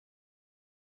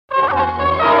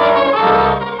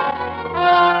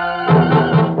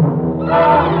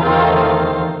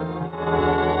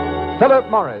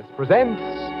Philip Morris presents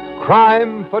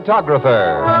Crime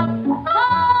Photographer.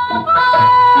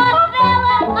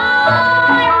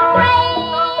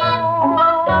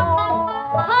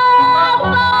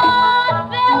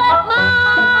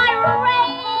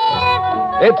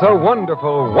 It's a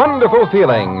wonderful, wonderful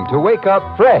feeling to wake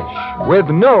up fresh with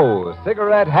no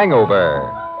cigarette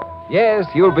hangover. Yes,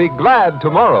 you'll be glad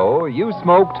tomorrow you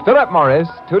smoked Philip Morris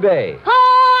today.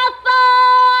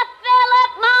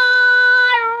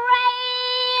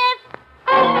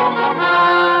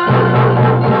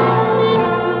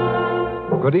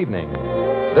 Good evening.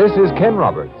 This is Ken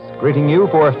Roberts greeting you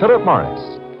for Philip Morris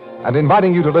and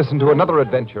inviting you to listen to another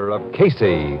adventure of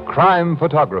Casey, crime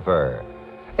photographer,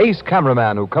 ace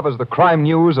cameraman who covers the crime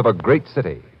news of a great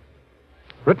city.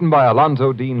 Written by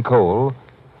Alonzo Dean Cole,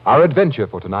 our adventure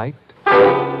for tonight,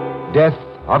 Death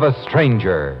of a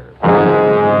Stranger.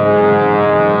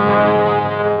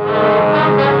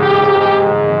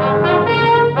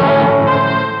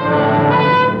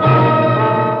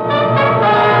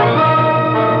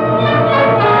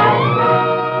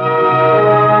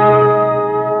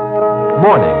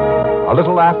 Morning, a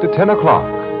little after 10 o'clock.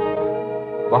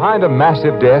 Behind a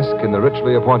massive desk in the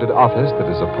richly appointed office that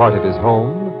is a part of his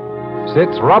home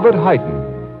sits Robert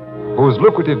Hayden, whose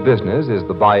lucrative business is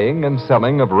the buying and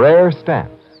selling of rare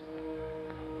stamps.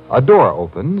 A door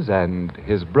opens and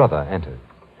his brother enters.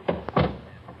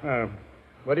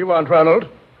 What do you want, Ronald?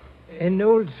 An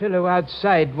old fellow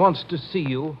outside wants to see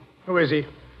you. Who is he?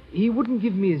 He wouldn't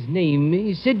give me his name.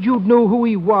 He said you'd know who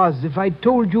he was if I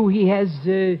told you he has,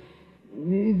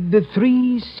 the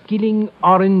 3 skilling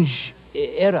orange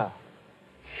error.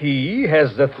 He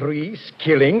has the 3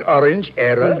 skilling orange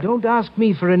error? Well, don't ask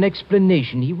me for an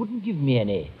explanation. He wouldn't give me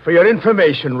any. For your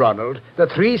information, Ronald, the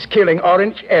 3 skilling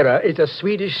orange error is a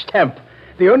Swedish stamp.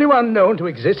 The only one known to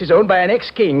exist is owned by an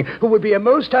ex-king who would be a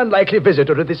most unlikely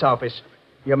visitor to this office.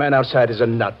 Your man outside is a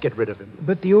nut. Get rid of him.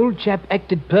 But the old chap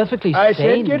acted perfectly sane. I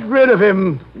said get rid of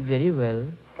him. Very well.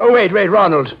 Oh, wait,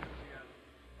 Ronald.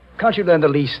 Can't you learn the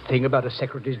least thing about a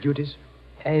secretary's duties?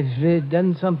 I've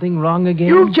done something wrong again?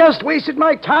 You've just wasted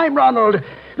my time, Ronald.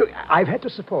 Look, I've had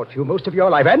to support you most of your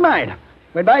life, and mine.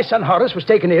 When my son Horace was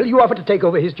taken ill, you offered to take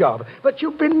over his job. But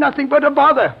you've been nothing but a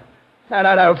bother.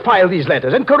 Now, file these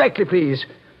letters, and correctly, please.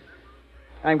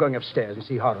 I'm going upstairs and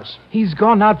see Horace. He's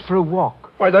gone out for a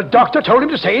walk. Why, the doctor told him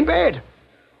to stay in bed.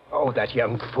 Oh, that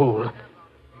young fool.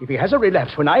 If he has a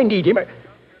relapse when I need him,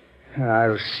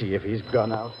 I'll see if he's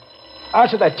gone out.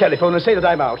 Answer that telephone and say that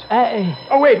I'm out.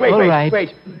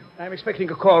 Wait. I'm expecting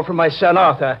a call from my son,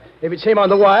 Arthur. If it's him on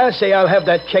the wire, say I'll have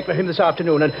that check for him this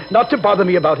afternoon, and not to bother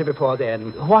me about it before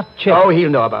then. What check? Oh, he'll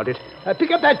know about it. Pick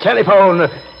up that telephone.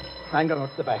 I'm going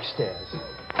up the back stairs.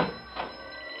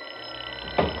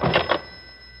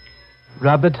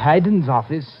 Robert Hayden's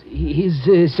office.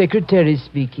 His secretary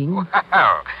speaking. Well,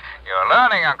 you're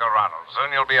learning, Uncle Ronald.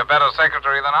 Soon you'll be a better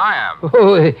secretary than I am.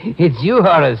 Oh, it's you,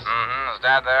 Horace. Mm-hmm. Is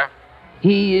Dad there?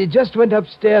 He just went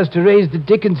upstairs to raise the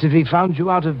dickens if he found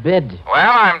you out of bed.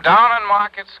 Well, I'm down in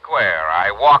Market Square. I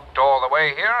walked all the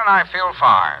way here, and I feel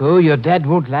fine. Oh, your dad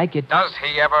won't like it. Does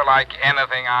he ever like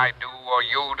anything I do or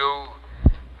you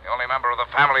do? The only member of the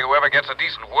family who ever gets a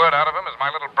decent word out of him is my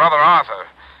little brother, Arthur.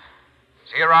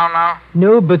 Is he around now?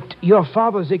 No, but your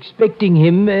father's expecting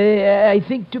him, I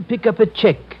think, to pick up a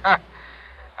check.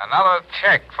 Another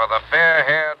check for the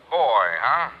fair-haired boy,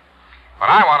 huh? When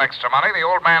I want extra money, the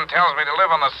old man tells me to live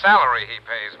on the salary he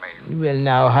pays me. Well,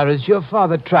 now, Horace, your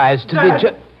father tries to Dad! be...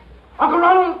 Uncle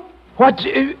Ronald! What?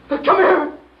 Come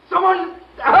here! Someone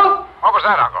help! What was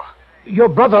that, Uncle? Your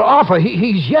brother, Arthur,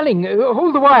 he's yelling.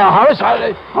 Hold the wire, Horace.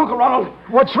 Uncle Ronald!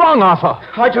 What's wrong, Arthur?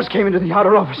 I just came into the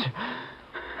outer office,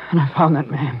 and I found that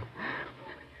man.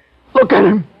 Look at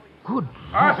him. Good.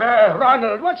 Arthur,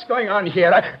 Ronald, what's going on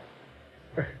here?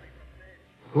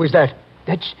 Who is that?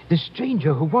 That's the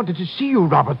stranger who wanted to see you,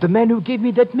 Robert, the man who gave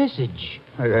me that message.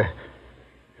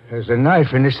 There's a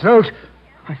knife in his throat.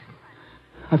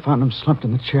 I found him slumped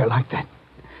in the chair like that.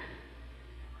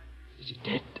 Is he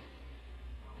dead?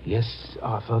 Yes,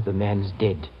 Arthur, the man's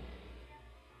dead.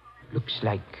 Looks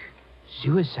like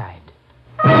suicide.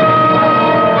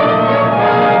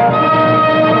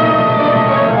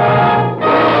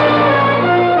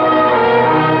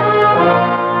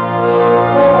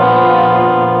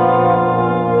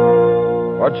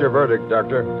 What's your verdict,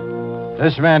 Doctor?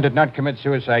 This man did not commit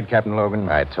suicide, Captain Logan.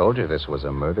 I told you this was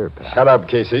a murder, pal. Shut up,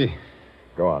 Casey.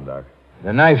 Go on, Doc.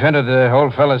 The knife entered the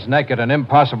old fellow's neck at an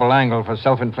impossible angle for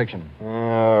self-infliction.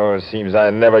 Oh, it seems I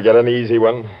never get an easy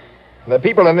one. The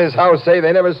people in this house say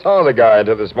they never saw the guy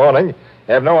until this morning.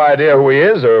 They have no idea who he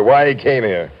is or why he came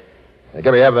here.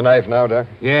 Can we have the knife now, Doc?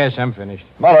 Yes, I'm finished.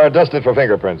 Muller, dust it for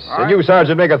fingerprints. And you,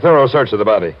 Sergeant, make a thorough search of the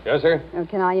body. Yes, sir.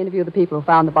 Can I interview the people who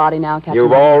found the body now, Captain?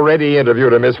 You've already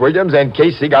interviewed her, Miss Williams, and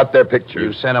Casey got their pictures.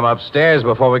 You sent him upstairs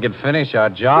before we could finish our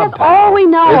job, That's all we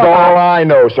know. It's all I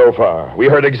know so far. We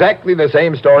heard exactly the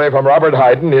same story from Robert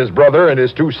Hayden, his brother, and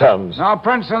his 2 sons. No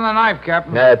prints on the knife,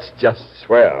 Captain. That's just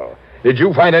swell. Did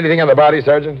you find anything on the body,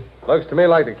 Sergeant? Looks to me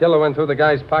like the killer went through the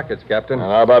guy's pockets, Captain.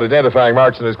 How about identifying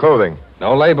marks in his clothing?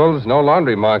 No labels, no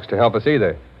laundry marks to help us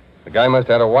either. The guy must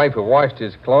have had a wife who washed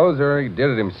his clothes, or he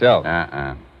did it himself.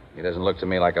 He doesn't look to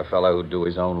me like a fellow who'd do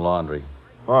his own laundry.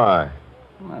 Why?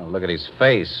 Well, look at his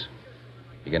face.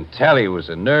 You can tell he was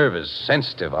a nervous,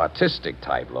 sensitive, artistic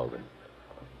type, Logan.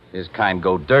 His kind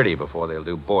go dirty before they'll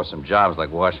do boresome jobs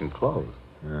like washing clothes.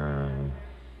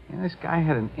 Yeah, this guy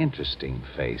had an interesting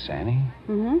face, Annie.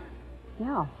 Mm-hmm.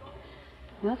 Yeah.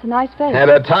 That's a nice face. At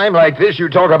a time like this, you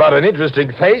talk about an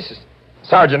interesting face?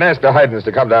 Sergeant, ask the Haydens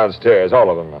to come downstairs, all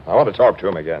of them. I want to talk to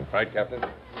him again. Right, Captain?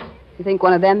 You think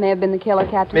one of them may have been the killer,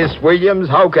 Captain? Miss Williams,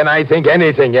 how can I think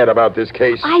anything yet about this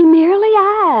case? I merely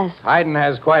asked. Hayden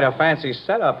has quite a fancy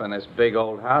setup in this big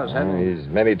old house, hasn't he? He's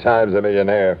many times a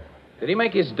millionaire. Did he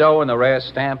make his dough in the rare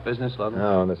stamp business, Logan?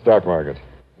 No, in the stock market.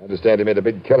 I understand he made a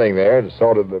big killing there and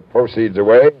sorted the proceeds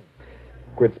away,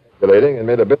 quit speculating, and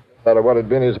made a business out of what had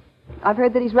been his... I've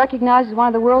heard that he's recognized as one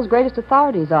of the world's greatest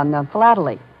authorities on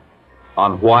philately.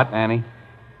 On what, Annie?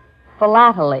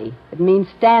 Philately. It means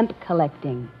stamp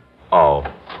collecting. Oh.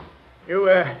 You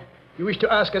wish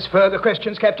to ask us further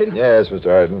questions, Captain? Yes, Mr.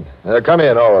 Hayden. Come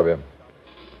in, all of you.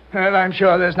 Well, I'm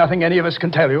sure there's nothing any of us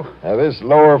can tell you. This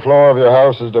lower floor of your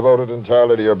house is devoted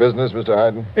entirely to your business, Mr.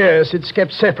 Hayden? Yes, it's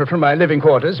kept separate from my living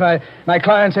quarters. My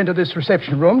clients enter this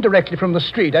reception room directly from the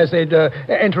street as they'd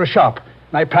enter a shop.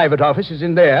 My private office is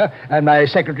in there, and my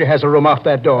secretary has a room off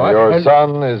that door. Your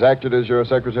son has acted as your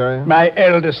secretary? My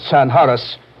eldest son,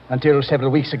 Horace, until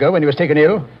several weeks ago when he was taken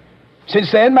ill.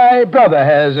 Since then, my brother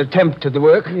has attempted the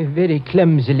work. Very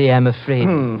clumsily, I'm afraid.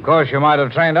 Of course, you might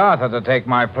have trained Arthur to take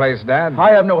my place, Dad.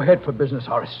 I have no head for business,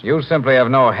 Horace. You simply have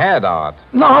no head, Art.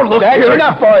 No, look, that's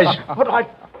enough, boys.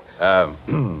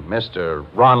 Mr.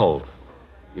 Ronald,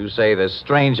 you say the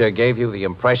stranger gave you the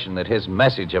impression that his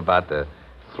message about the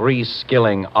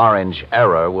 3-skilling orange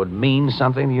error would mean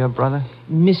something to your brother?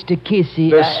 Mr.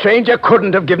 Casey... The stranger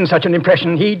couldn't have given such an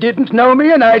impression. He didn't know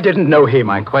me, and I didn't know him.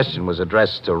 My question was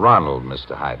addressed to Ronald,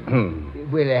 Mr. Hayden.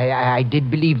 Well, I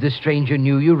did believe the stranger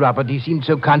knew you, Robert. He seemed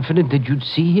so confident that you'd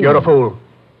see him. You're a fool.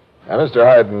 Now, Mr.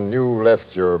 Hayden, you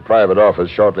left your private office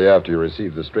shortly after you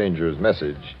received the stranger's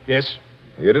message. Yes?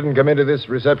 You didn't come into this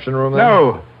reception room then?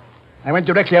 No. I went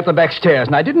directly up the back stairs,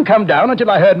 and I didn't come down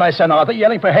until I heard my son Arthur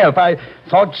yelling for help. I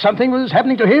thought something was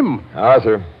happening to him.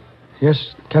 Arthur.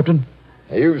 Yes, Captain?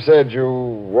 You said you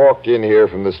walked in here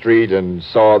from the street and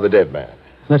saw the dead man.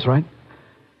 That's right.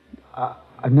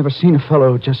 I've never seen a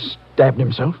fellow just stabbed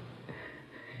himself.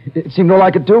 It seemed all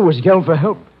I could do was yell for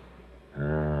help.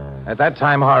 At that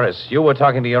time, Horace, you were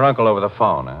talking to your uncle over the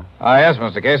phone, huh? Yes,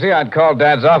 Mr. Casey. I'd called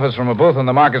Dad's office from a booth in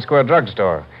the Market Square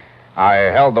drugstore. I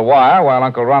held the wire while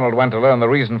Uncle Ronald went to learn the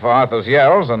reason for Arthur's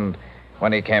yells, and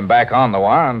when he came back on the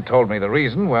wire and told me the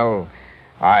reason, well,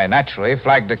 I naturally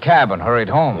flagged a cab and hurried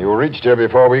home. You reached here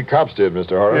before we cops did,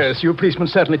 Mr. Horace. Yes, you policemen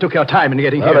certainly took your time in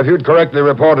getting here. Well, if you'd correctly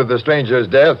reported the stranger's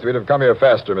death, we'd have come here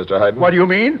faster, Mr. Hayden. What do you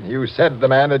mean? You said the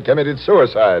man had committed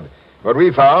suicide, but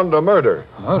we found a murder.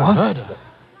 Murder?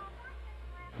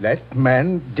 That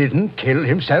man didn't kill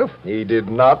himself? He did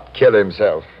not kill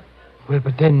himself. Well,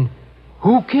 but then...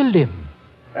 who killed him?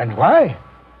 And why?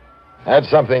 That's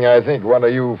something I think one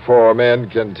of you 4 men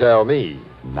can tell me.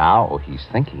 Now he's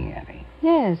thinking, Annie.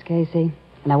 Yes, Casey.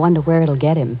 And I wonder where it'll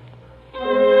get him.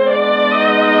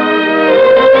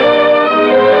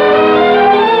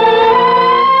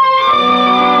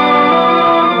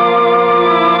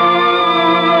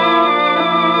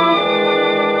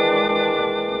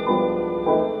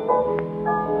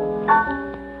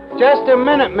 Just a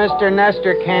minute, Mr.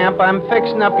 Nestor Camp. I'm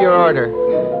fixing up your order.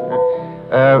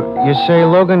 You say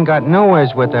Logan got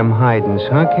nowheres with them Haydens,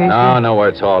 huh, Casey? No, nowhere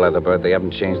at all, Etherbert. They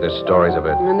haven't changed their stories a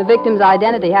bit. And the victim's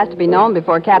identity has to be known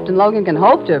before Captain Logan can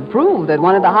hope to prove that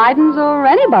one of the Haydens or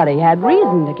anybody had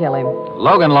reason to kill him.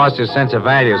 Logan lost his sense of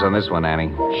values on this one,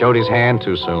 Annie. Showed his hand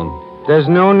too soon. There's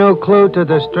no clue to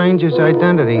the stranger's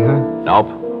identity, huh?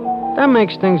 Nope. That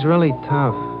makes things really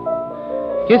tough.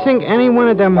 You think any one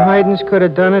of them Haydens could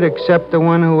have done it except the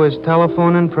one who was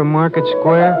telephoning from Market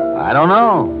Square? I don't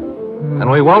know.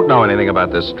 And we won't know anything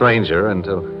about this stranger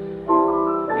until...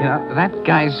 You know, that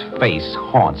guy's face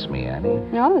haunts me, Annie.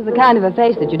 No, it's the kind of a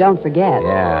face that you don't forget.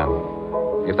 Yeah.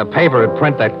 If the paper had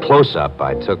print that close-up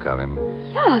I took of him,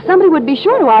 Yeah, somebody would be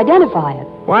sure to identify it.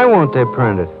 Why won't they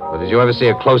print it? Well, did you ever see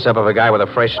a close-up of a guy with a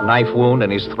fresh knife wound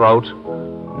in his throat?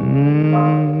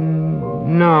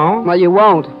 No. Well, you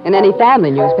won't. In any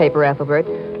family newspaper, Ethelbert.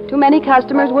 Too many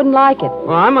customers wouldn't like it.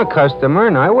 Well, I'm a customer,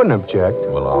 and I wouldn't object.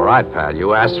 Well, all right, pal.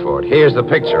 You asked for it. Here's the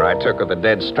picture I took of the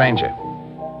dead stranger.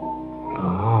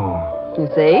 Oh. You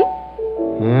see?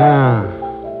 Yeah.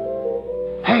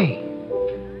 Hey,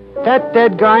 that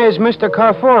dead guy is Mr.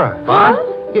 Carfora. What?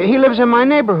 He lives in my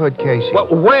neighborhood, Casey. Well,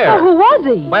 where? Oh, who was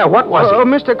he? Where? What was he?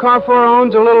 Mr. Carfora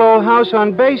owns a little old house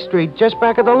on Bay Street, just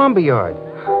back of the lumberyard.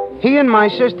 He and my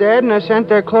sister Edna sent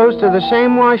their clothes to the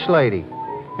same wash lady.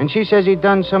 And she says he'd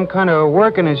done some kind of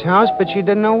work in his house, but she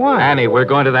didn't know what. Annie, we're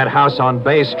going to that house on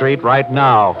Bay Street right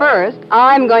now. First,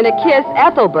 I'm going to kiss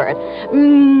Ethelbert.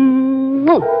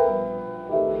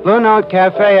 Blue Note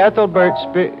Cafe, Ethelbert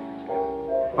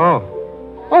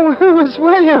Oh, Miss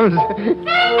Williams.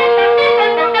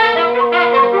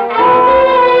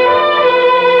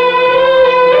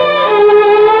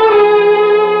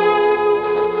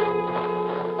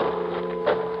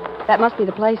 That must be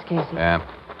the place, Casey. Yeah,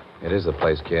 it is the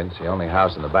place, kid. It's the only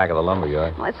house in the back of the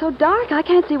lumberyard. Well, it's so dark, I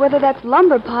can't see whether that's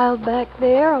lumber piled back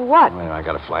there or what. Well, I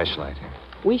got a flashlight here.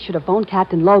 We should have phoned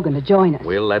Captain Logan to join us.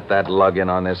 We'll let that lug in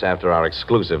on this after our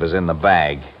exclusive is in the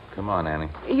bag. Come on, Annie.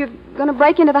 You're going to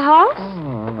break into the house?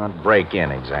 Not break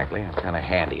in, exactly. I'm kind of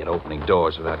handy at opening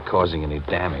doors without causing any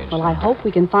damage. Well, I hope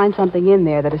we can find something in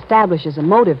there that establishes a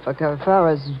motive for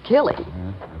Carfara's killing.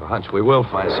 I have a hunch we will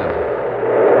find something.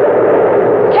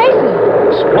 Casey!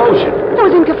 Explosion. It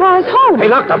was in Carfara's home. Hey,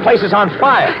 look, the place is on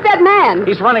fire. That man.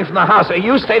 He's running from the house.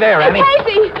 You stay there, Annie.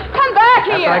 Casey, come back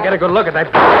here. After I get a good look at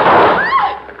that.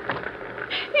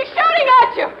 He's shooting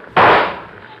at you.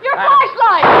 Your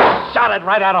flashlight. Shot it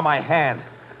right out of my hand.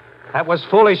 That was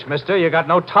foolish, mister. You got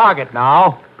no target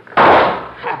now.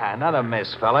 Another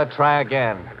miss, fella. Try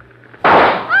again.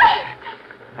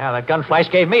 Now, that gun flash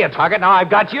gave me a target. Now I've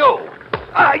got you.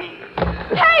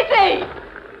 Casey!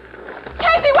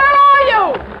 Casey, where are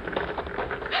you?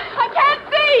 I can't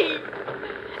see.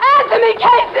 Answer me,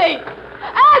 Casey.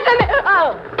 Answer me. Oh.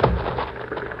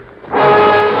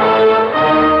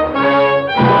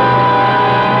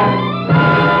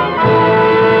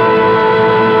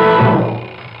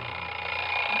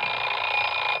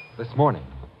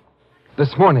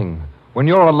 This morning, when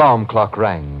your alarm clock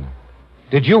rang,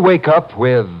 did you wake up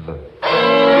with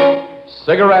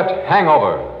cigarette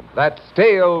hangover? That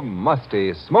stale,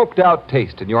 musty, smoked-out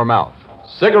taste in your mouth.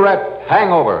 Cigarette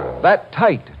hangover. That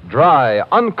tight, dry,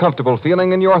 uncomfortable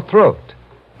feeling in your throat.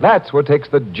 That's what takes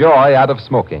the joy out of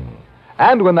smoking.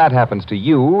 And when that happens to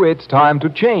you, it's time to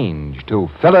change to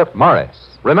Philip Morris.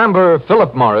 Remember,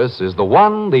 Philip Morris is the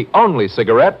one, the only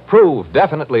cigarette proved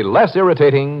definitely less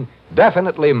irritating,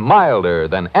 definitely milder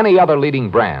than any other leading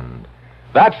brand.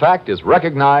 That fact is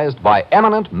recognized by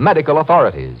eminent medical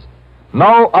authorities.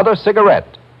 No other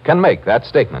cigarette can make that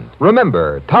statement.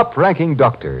 Remember, top-ranking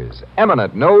doctors,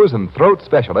 eminent nose and throat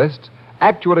specialists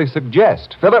actually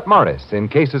suggest Philip Morris in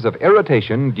cases of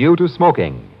irritation due to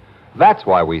smoking. That's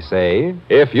why we say,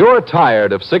 if you're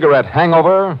tired of cigarette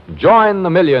hangover, join the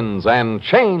millions and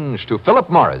change to Philip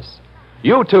Morris.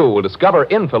 You, too, will discover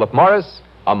in Philip Morris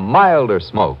a milder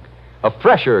smoke, a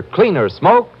fresher, cleaner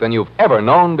smoke than you've ever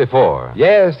known before.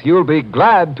 Yes, you'll be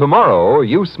glad tomorrow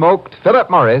you smoked Philip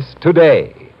Morris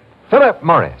today. Philip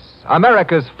Morris,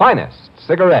 America's finest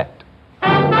cigarette.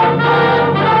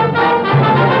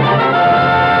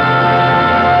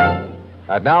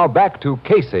 And now back to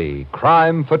Casey,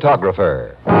 crime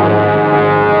photographer.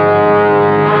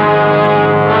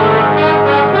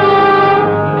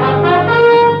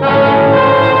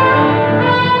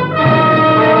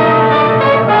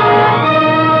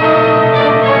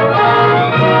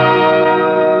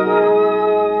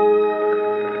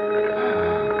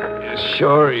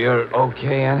 Sure you're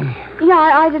okay, Annie? Yeah,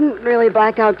 I didn't really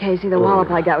black out, Casey. The wallop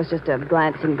I got was just a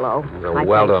glancing blow. There's a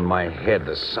welt on my head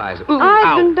the size of...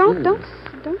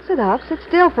 Don't sit up. Sit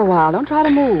still for a while. Don't try to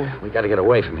move. We got to get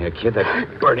away from here, kid.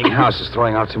 That burning house is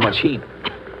throwing out too much heat.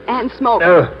 And smoke.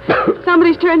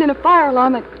 Somebody's turned in a fire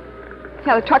alarm.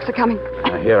 Yeah, the trucks are coming.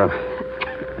 I hear them.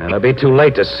 And it'll be too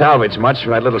late to salvage much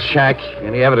from that little shack.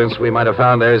 Any evidence we might have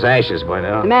found there is ashes by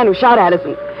now. The man who shot at us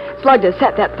and slugged us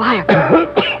set that fire.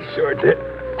 Sure did.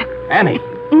 Annie,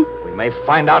 we may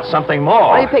find out something more.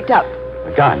 What you picked up?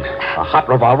 A gun. A hot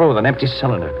revolver with an empty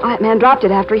cylinder. Oh, that man dropped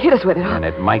it after he hit us with it. And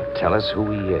it might tell us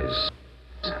who he is.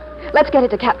 Let's get it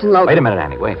to Captain Logan. Wait a minute,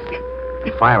 Annie. Wait.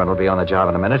 The firemen will be on the job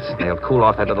in a minute. They'll cool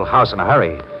off that little house in a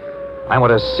hurry. I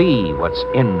want to see what's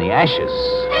in the ashes.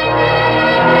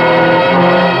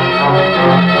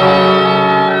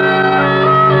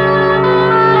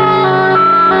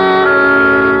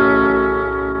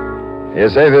 You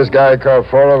say this guy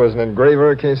Carfora was an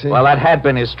engraver, Casey? Well, that had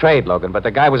been his trade, Logan, but the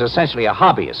guy was essentially a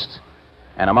hobbyist.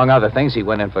 And among other things, he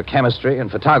went in for chemistry and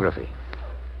photography.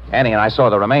 Annie and I saw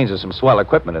the remains of some swell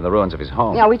equipment in the ruins of his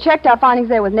home. Yeah, we checked our findings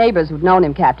there with neighbors who'd known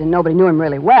him, Captain. Nobody knew him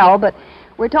really well, but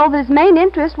we're told that his main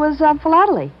interest was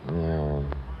philately.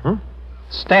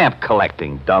 Stamp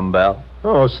collecting, dumbbell.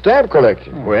 Oh, stamp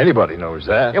collecting. Well, anybody knows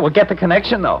that. Yeah, well, get the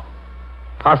connection, though.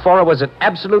 Carfora was an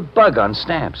absolute bug on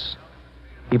stamps.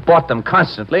 He bought them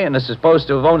constantly and is supposed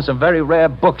to have owned some very rare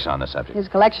books on the subject. His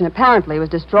collection apparently was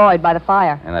destroyed by the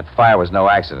fire. And that fire was no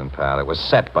accident, pal. It was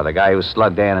set by the guy who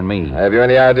slugged Ann and me. Have you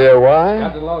any idea why?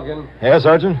 Captain Logan. Yes,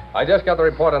 Sergeant? I just got the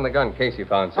report on the gun Casey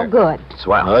found, sir. Oh, good.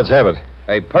 Swell. Well, let's have it.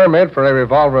 A permit for a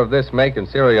revolver of this make and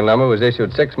serial number was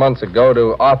issued 6 months ago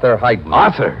to Arthur Hayden.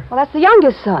 Arthur? Well, that's the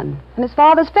youngest son and his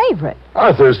father's favorite.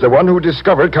 Arthur's the one who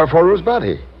discovered Carfora's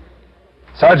body.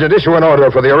 Sergeant, issue an order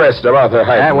for the arrest of Arthur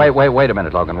Hayden. Wait a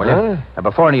minute, Logan, will you?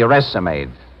 Before any arrests are made,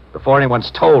 before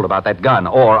anyone's told about that gun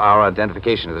or our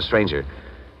identification of the stranger,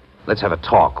 let's have a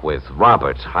talk with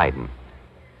Robert Hayden.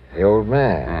 The old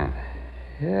man.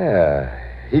 Yeah.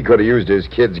 He could have used his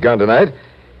kid's gun tonight.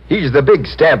 He's the big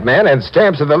stamp man, and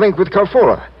stamps are the link with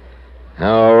Carfora.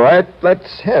 All right,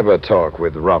 let's have a talk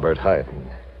with Robert Hayden.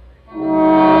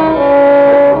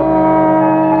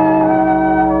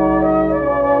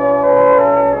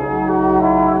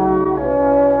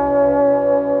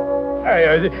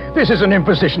 This is an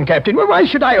imposition, Captain. Well, why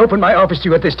should I open my office to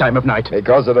you at this time of night?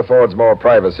 Because it affords more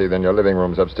privacy than your living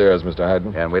rooms upstairs, Mr.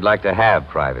 Hayden. And we'd like to have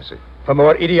privacy. For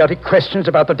more idiotic questions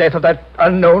about the death of that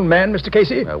unknown man, Mr.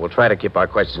 Casey? We'll try to keep our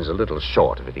questions a little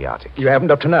short of idiotic. You haven't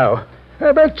up to now.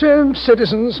 But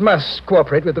citizens must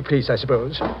cooperate with the police, I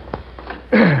suppose.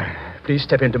 Please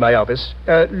step into my office.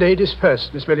 Ladies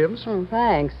first, Miss Williams.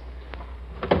 Thanks.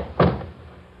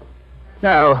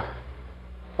 Now,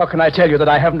 what can I tell you that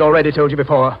I haven't already told you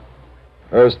before?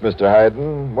 First, Mr.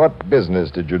 Hayden, what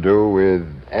business did you do with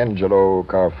Angelo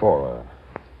Carfora?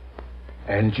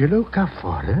 Angelo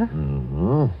Carfora?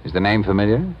 Mm-hmm. Is the name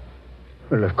familiar?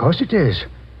 Well, of course it is.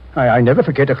 I never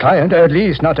forget a client, at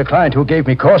least not a client who gave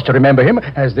me cause to remember him,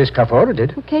 as this Carfora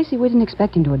did. Well, Casey, we didn't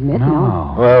expect him to admit,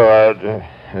 no.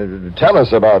 Well, tell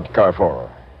us about Carfora.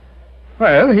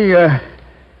 Well,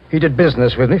 he did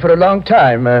business with me for a long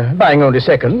time, buying only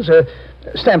seconds,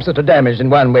 stamps that are damaged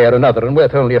in one way or another and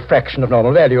worth only a fraction of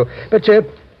normal value. But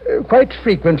quite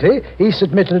frequently, he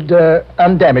submitted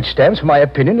undamaged stamps for my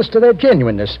opinion as to their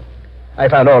genuineness. I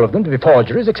found all of them to be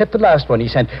forgeries, except the last one he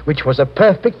sent, which was a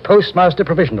perfect postmaster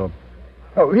provisional.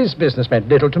 Oh, his business meant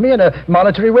little to me in a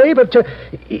monetary way, but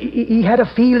he had a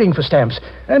feeling for stamps,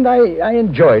 and I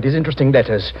enjoyed his interesting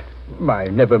letters. I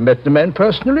never met the man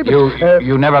personally, but...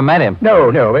 You never met him? No.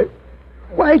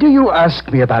 Why do you ask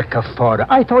me about Carfora?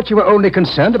 I thought you were only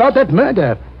concerned about that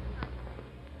murder.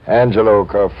 Angelo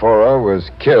Carfora was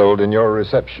killed in your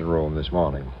reception room this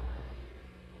morning.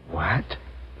 What?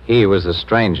 He was the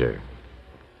stranger.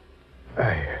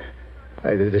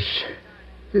 This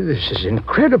is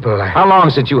incredible. How long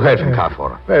since you heard from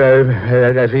Carfora?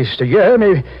 At least a year,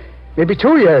 maybe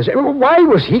 2 years. Why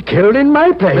was he killed in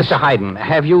my place? Mr. Hayden,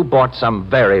 have you bought some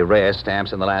very rare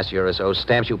stamps in the last year or so?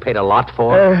 Stamps you paid a lot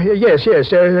for? Yes.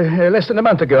 Less than a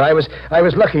month ago, I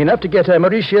was lucky enough to get a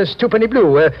Mauritius twopenny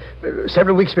blue.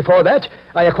 Several weeks before that,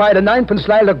 I acquired a 9-pence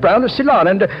lilac brown of Ceylon,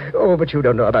 and but you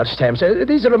don't know about stamps.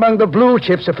 These are among the blue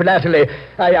chips of philately.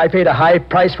 I paid a high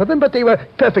price for them, but they were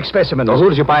perfect specimens. Well, who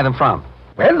did you buy them from?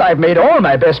 Well, I've made all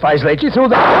my best buys lately through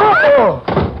the...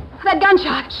 That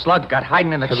gunshot. Slug got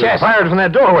Hayden in the chest. Fired from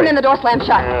that doorway. And then the door slammed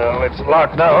shut. Well, it's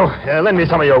locked now. Lend me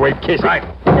some of your weight, Casey. Right.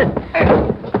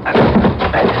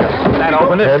 That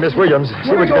opened it. Miss Williams,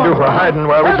 see what you can do for Hayden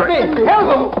while we... Help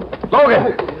him!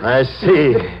 Logan! I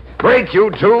see. Break, you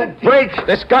two. Break!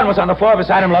 This gun was on the floor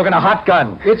beside him, Logan. A hot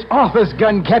gun. It's Arthur's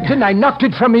gun, Captain. I knocked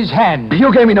it from his hand.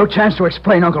 You gave me no chance to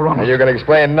explain, Uncle Ronald. You can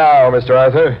explain now, Mr.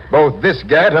 Arthur. Both this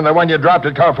gat and the one you dropped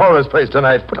at Carfora's place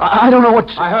tonight. But I don't know what...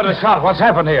 I heard a shot. What's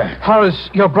happened here?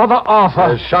 Horace, your brother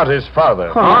Arthur... Shot his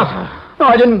father. Arthur? No,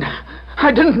 I didn't...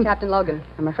 Captain Logan,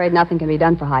 I'm afraid nothing can be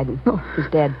done for Hayden. He's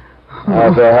dead.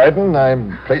 Arthur Hayden,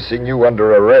 I'm placing you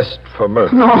under arrest for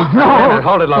murder. No.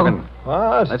 Hold it, Logan.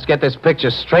 What? Let's get this picture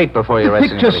straight before you arrest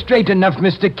him. Picture straight enough,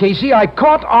 Mr. Casey. I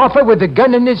caught Arthur with the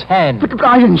gun in his hand. But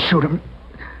I didn't shoot him.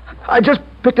 I just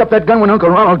picked up that gun when Uncle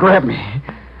Ronald grabbed me.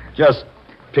 Just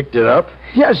picked it up?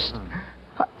 Yes.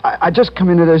 I just come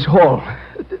into this hall,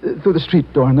 through the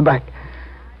street door in the back.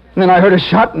 And then I heard a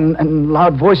shot and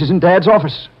loud voices in Dad's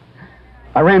office.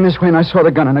 I ran this way and I saw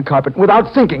the gun on the carpet.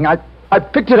 Without thinking, I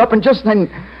picked it up and just then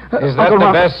Is that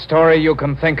the best story you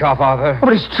can think of, Arthur? Oh,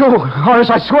 but it's true. Horace,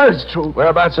 I swear it's true.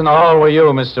 Whereabouts in the hall were you,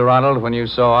 Mr. Ronald, when you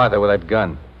saw Arthur with that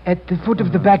gun? At the foot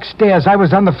of the back stairs. I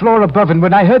was on the floor above, and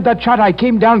when I heard that shot, I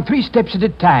came down 3 steps at a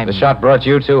time. The shot brought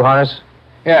you too, Horace?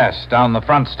 Yes, down the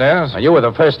front stairs. Now, you were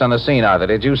the first on the scene, Arthur.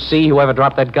 Did you see whoever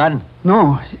dropped that gun?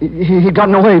 No, he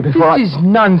gotten away before This is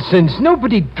nonsense.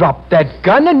 Nobody dropped that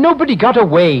gun, and nobody got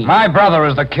away. My brother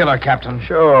is the killer, Captain.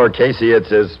 Sure, Casey,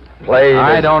 it's as plain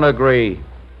I don't agree.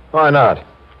 Why not?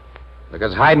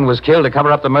 Because Hayden was killed to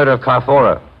cover up the murder of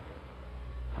Carfora.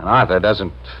 And Arthur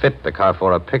doesn't fit the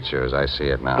Carfora picture as I see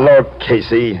it now. Look,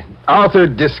 Casey, Arthur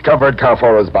discovered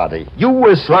Carfora's body. You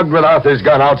were slugged with Arthur's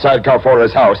gun outside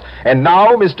Carfora's house. And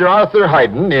now Mr. Arthur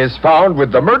Hayden is found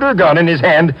with the murder gun in his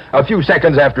hand a few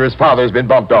seconds after his father's been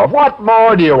bumped off. What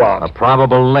more do you want? A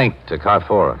probable link to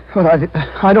Carfora. But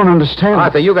I don't understand.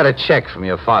 Arthur, you got a check from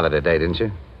your father today, didn't you?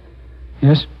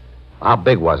 Yes? How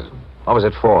big was it? What was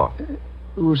it for?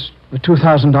 It was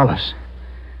 $2,000.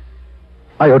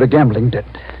 I owed a gambling debt.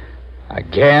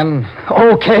 Again?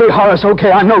 Okay, Horace,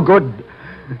 okay, I'm no good.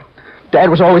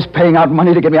 Dad was always paying out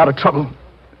money to get me out of trouble.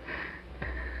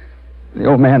 The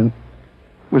old man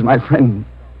was my friend,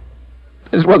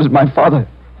 as well as my father.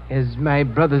 As my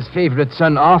brother's favorite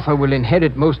son, Arthur, will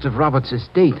inherit most of Robert's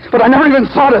estate. But I never even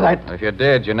thought of that. If you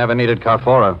did, you never needed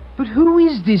Carfora. But who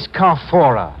is this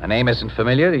Carfora? A name isn't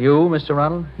familiar to you, Mr.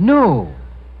 Ronald? No.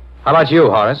 How about you,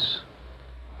 Horace?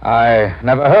 I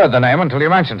never heard the name until you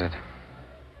mentioned it.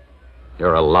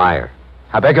 You're a liar.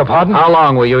 I beg your pardon? How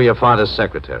long were you your father's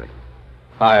secretary?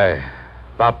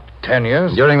 About 10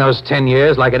 years. During those 10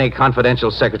 years, like any confidential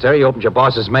secretary, you opened your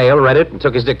boss's mail, read it, and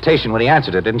took his dictation when he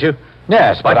answered it, didn't you?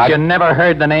 Yes, But you never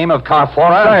heard the name of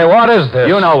Carfora? Hey, what is this?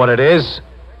 You know what it is.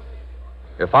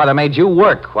 Your father made you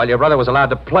work while your brother was allowed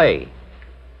to play.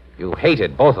 You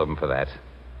hated both of them for that.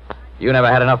 You never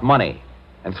had enough money.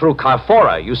 And through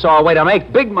Carfora, you saw a way to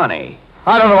make big money.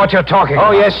 I don't know what you're talking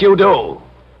about. Oh, yes, you do.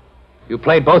 You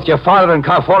played both your father and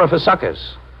Carfora for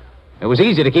suckers. It was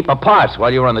easy to keep apart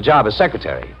while you were on the job as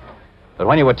secretary. But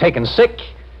when you were taken sick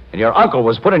and your uncle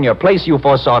was put in your place, you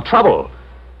foresaw trouble.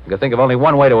 You could think of only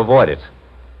one way to avoid it.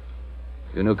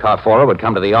 You knew Carfora would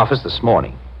come to the office this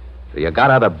morning. So you got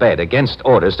out of bed against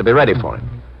orders to be ready for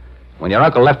him. When your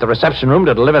uncle left the reception room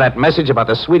to deliver that message about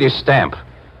the Swedish stamp,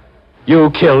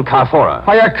 you killed Carfora.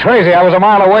 Oh, you're crazy. I was a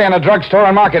mile away in a drugstore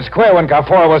on Market Square when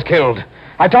Carfora was killed.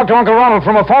 I talked to Uncle Ronald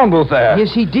from a phone booth there.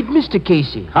 Yes, he did, Mr.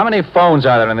 Casey. How many phones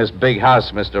are there in this big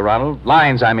house, Mr. Ronald?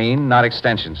 Lines, I mean, not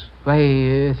extensions.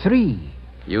 Why, 3.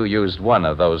 You used one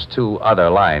of those 2 other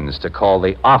lines to call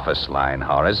the office line,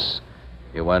 Horace.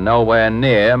 You were nowhere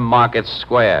near Market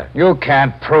Square. You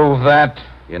can't prove that.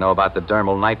 You know about the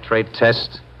dermal nitrate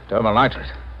test? Dermal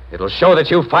nitrate? It'll show that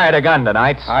you fired a gun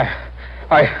tonight.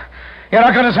 You're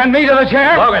not going to send me to the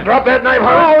chair? Logan, drop that knife,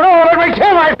 Horace. No, let me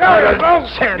kill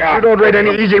myself. You don't read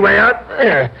any easy way out.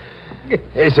 Here.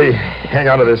 Casey, hang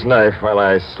on to this knife while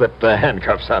I slip the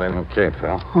handcuffs on him. Okay,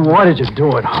 pal. Why did you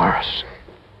do it, Horace?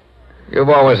 You've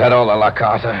always had all the luck,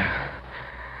 Arthur.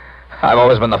 I've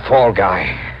always been the fall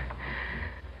guy.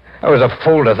 I was a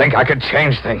fool to think I could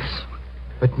change things.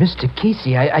 But, Mr.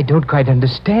 Casey, I don't quite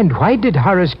understand. Why did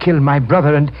Horace kill my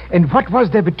brother, and what was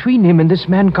there between him and this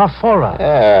man Carfora?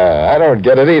 I don't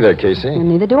get it either, Casey. And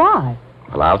neither do I.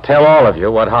 Well, I'll tell all of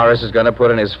you what Horace is going to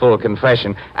put in his full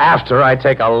confession after I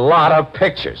take a lot of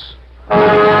pictures.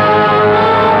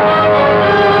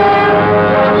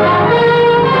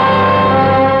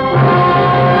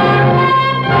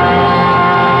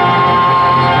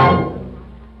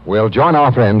 We'll join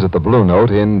our friends at the Blue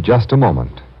Note in just a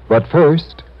moment. But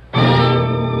first,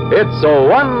 it's a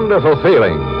wonderful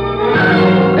feeling.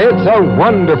 It's a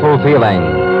wonderful feeling.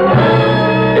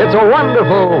 It's a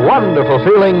wonderful, wonderful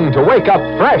feeling to wake up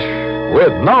fresh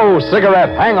with no cigarette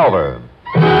hangover.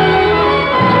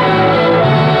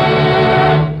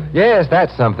 Yes,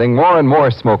 that's something more and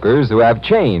more smokers who have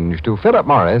changed to Philip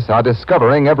Morris are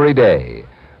discovering every day.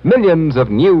 Millions of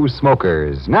new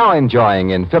smokers now enjoying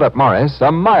in Philip Morris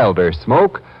a milder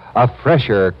smoke, a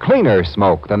fresher, cleaner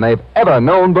smoke than they've ever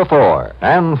known before.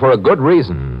 And for a good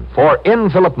reason. For in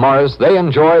Philip Morris, they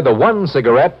enjoy the one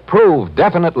cigarette proved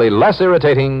definitely less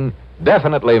irritating,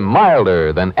 definitely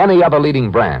milder than any other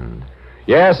leading brand.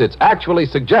 Yes, it's actually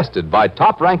suggested by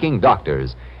top-ranking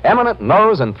doctors, eminent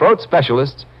nose and throat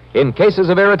specialists, in cases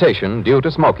of irritation due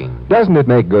to smoking. Doesn't it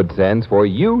make good sense for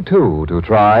you, too, to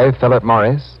try Philip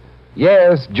Morris?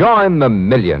 Yes, join the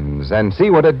millions and see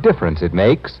what a difference it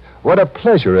makes, what a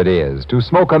pleasure it is to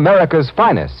smoke America's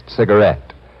finest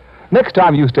cigarette. Next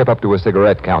time you step up to a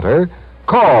cigarette counter,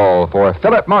 call for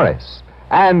Philip Morris.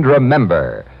 And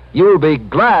remember, you'll be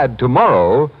glad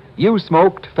tomorrow you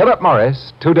smoked Philip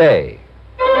Morris today.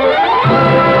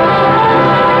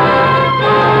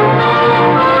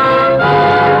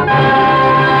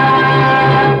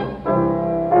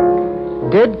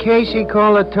 Did Casey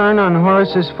call a turn on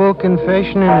Horace's full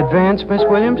confession in advance, Miss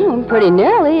Williams? Pretty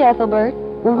nearly, Ethelbert.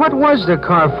 Well, what was the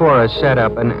Carfora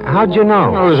setup, and how'd you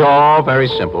know? It was all very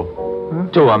simple.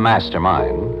 To a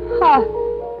mastermind. Huh.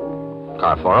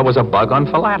 Carfora was a bug on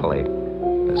philately.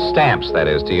 Stamps, that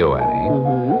is, to you, Annie.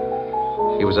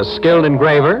 He was a skilled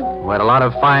engraver who had a lot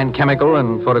of fine chemical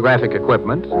and photographic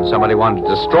equipment, and somebody wanted to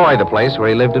destroy the place where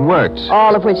he lived and worked.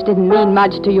 All of which didn't mean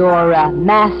much to your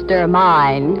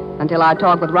mastermind until I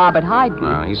talked with Robert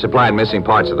Hyden. He supplied missing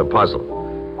parts of the puzzle.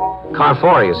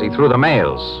 Carfora, you see, through the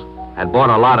mails, had bought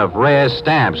a lot of rare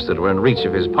stamps that were in reach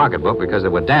of his pocketbook because they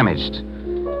were damaged.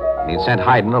 And he'd sent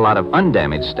Hyden a lot of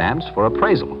undamaged stamps for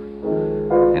appraisal.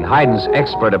 In Hyden's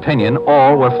expert opinion,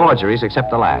 all were forgeries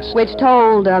except the last. Which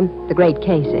told the great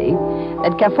Casey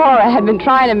that Carfora had been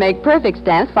trying to make perfect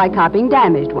stamps by copying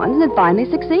damaged ones and had finally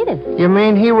succeeded. You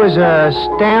mean he was a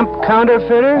stamp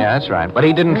counterfeiter? Yeah, that's right. But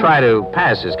he didn't try to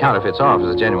pass his counterfeits off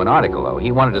as a genuine article, though.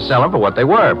 He wanted to sell them for what they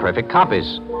were, perfect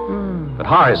copies. But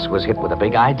Horace was hit with a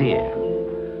big idea.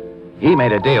 He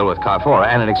made a deal with Carfora,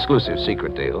 and an exclusive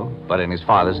secret deal, but in his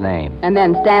father's name. And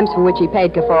then stamps for which he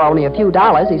paid Carfora only a few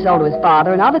dollars, he sold to his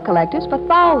father and other collectors for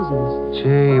thousands.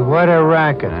 Gee, what a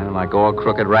racket. And like all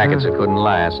crooked rackets, it couldn't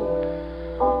last.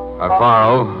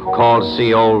 Carfaro called to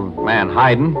see old man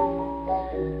Hyden,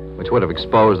 which would have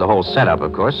exposed the whole setup,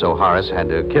 of course, so Horace had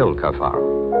to kill Carfaro.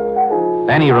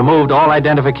 Then he removed all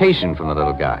identification from the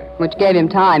little guy. Which gave him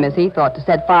time, as he thought, to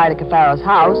set fire to Carfaro's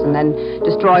house and then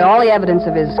destroy all the evidence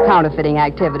of his counterfeiting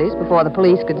activities before the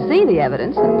police could see the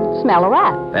evidence and smell a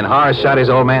rat. Then Horace shot his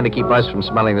old man to keep us from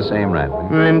smelling the same rat.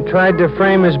 And tried to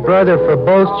frame his brother for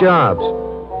both jobs.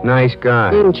 Nice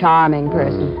guy. Charming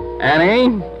person.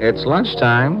 Annie, it's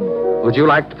lunchtime. Would you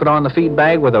like to put on the feed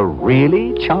bag with a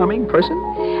really charming person?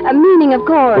 Meaning, of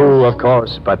course. Oh, of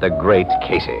course, but the great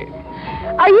Casey.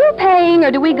 Are you paying, or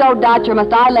do we go Dutch, or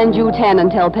must I lend you 10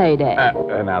 until payday?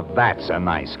 Now, that's a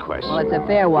nice question. Well, it's a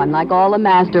fair one. Like all the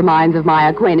masterminds of my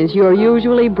acquaintance, you're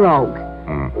usually broke.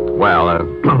 Well,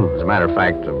 as a matter of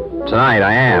fact, tonight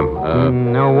I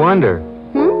am. No wonder.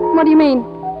 What do you mean?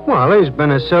 Well, he's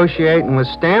been associating with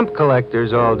stamp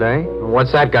collectors all day.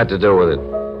 What's that got to do with it?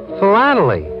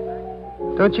 Philately.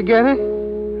 Don't you get it?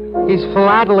 He's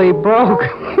philately broke.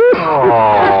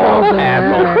 Oh,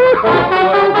 Ethel.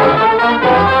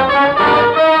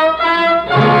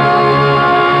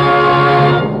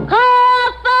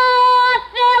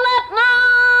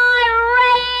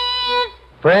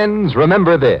 Friends,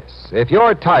 remember this. If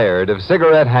you're tired of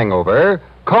cigarette hangover,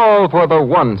 call for the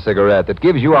one cigarette that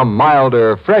gives you a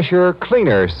milder, fresher,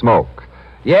 cleaner smoke.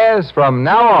 Yes, from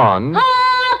now on...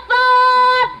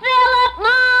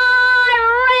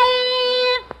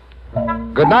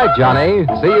 Good night, Johnny.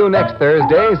 See you next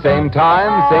Thursday, same time,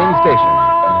 same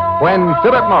station, when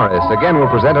Philip Morris again will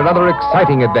present another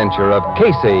exciting adventure of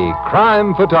Casey,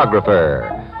 crime photographer,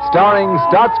 starring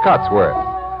Stotts Cotsworth.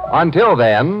 Until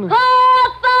then...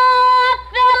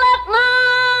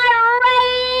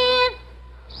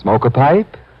 Smoke a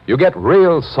pipe? You get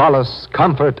real solace,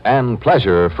 comfort, and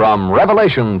pleasure from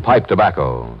Revelation pipe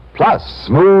tobacco. Plus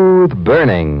smooth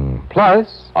burning.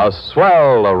 Plus a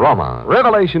swell aroma.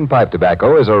 Revelation pipe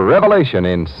tobacco is a revelation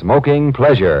in smoking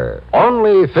pleasure.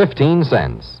 Only 15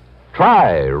 cents.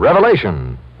 Try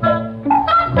Revelation.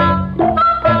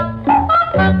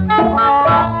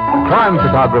 Crime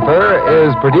Photographer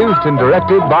is produced and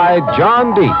directed by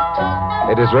John Dietz.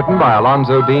 It is written by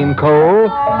Alonzo Dean Cole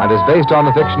and is based on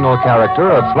the fictional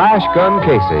character of Flash Gun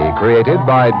Casey, created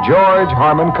by George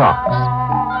Harmon Cox.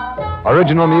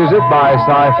 Original music by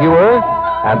Cy Fewer,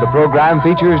 and the program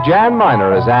features Jan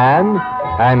Miner as Anne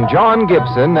and John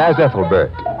Gibson as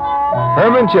Ethelbert.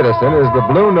 Herman Chittison is the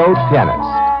Blue Note pianist.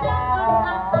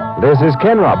 This is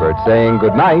Ken Roberts saying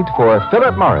goodnight for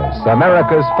Philip Morris,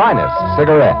 America's finest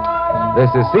cigarette. This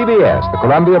is CBS, the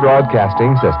Columbia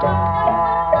Broadcasting System.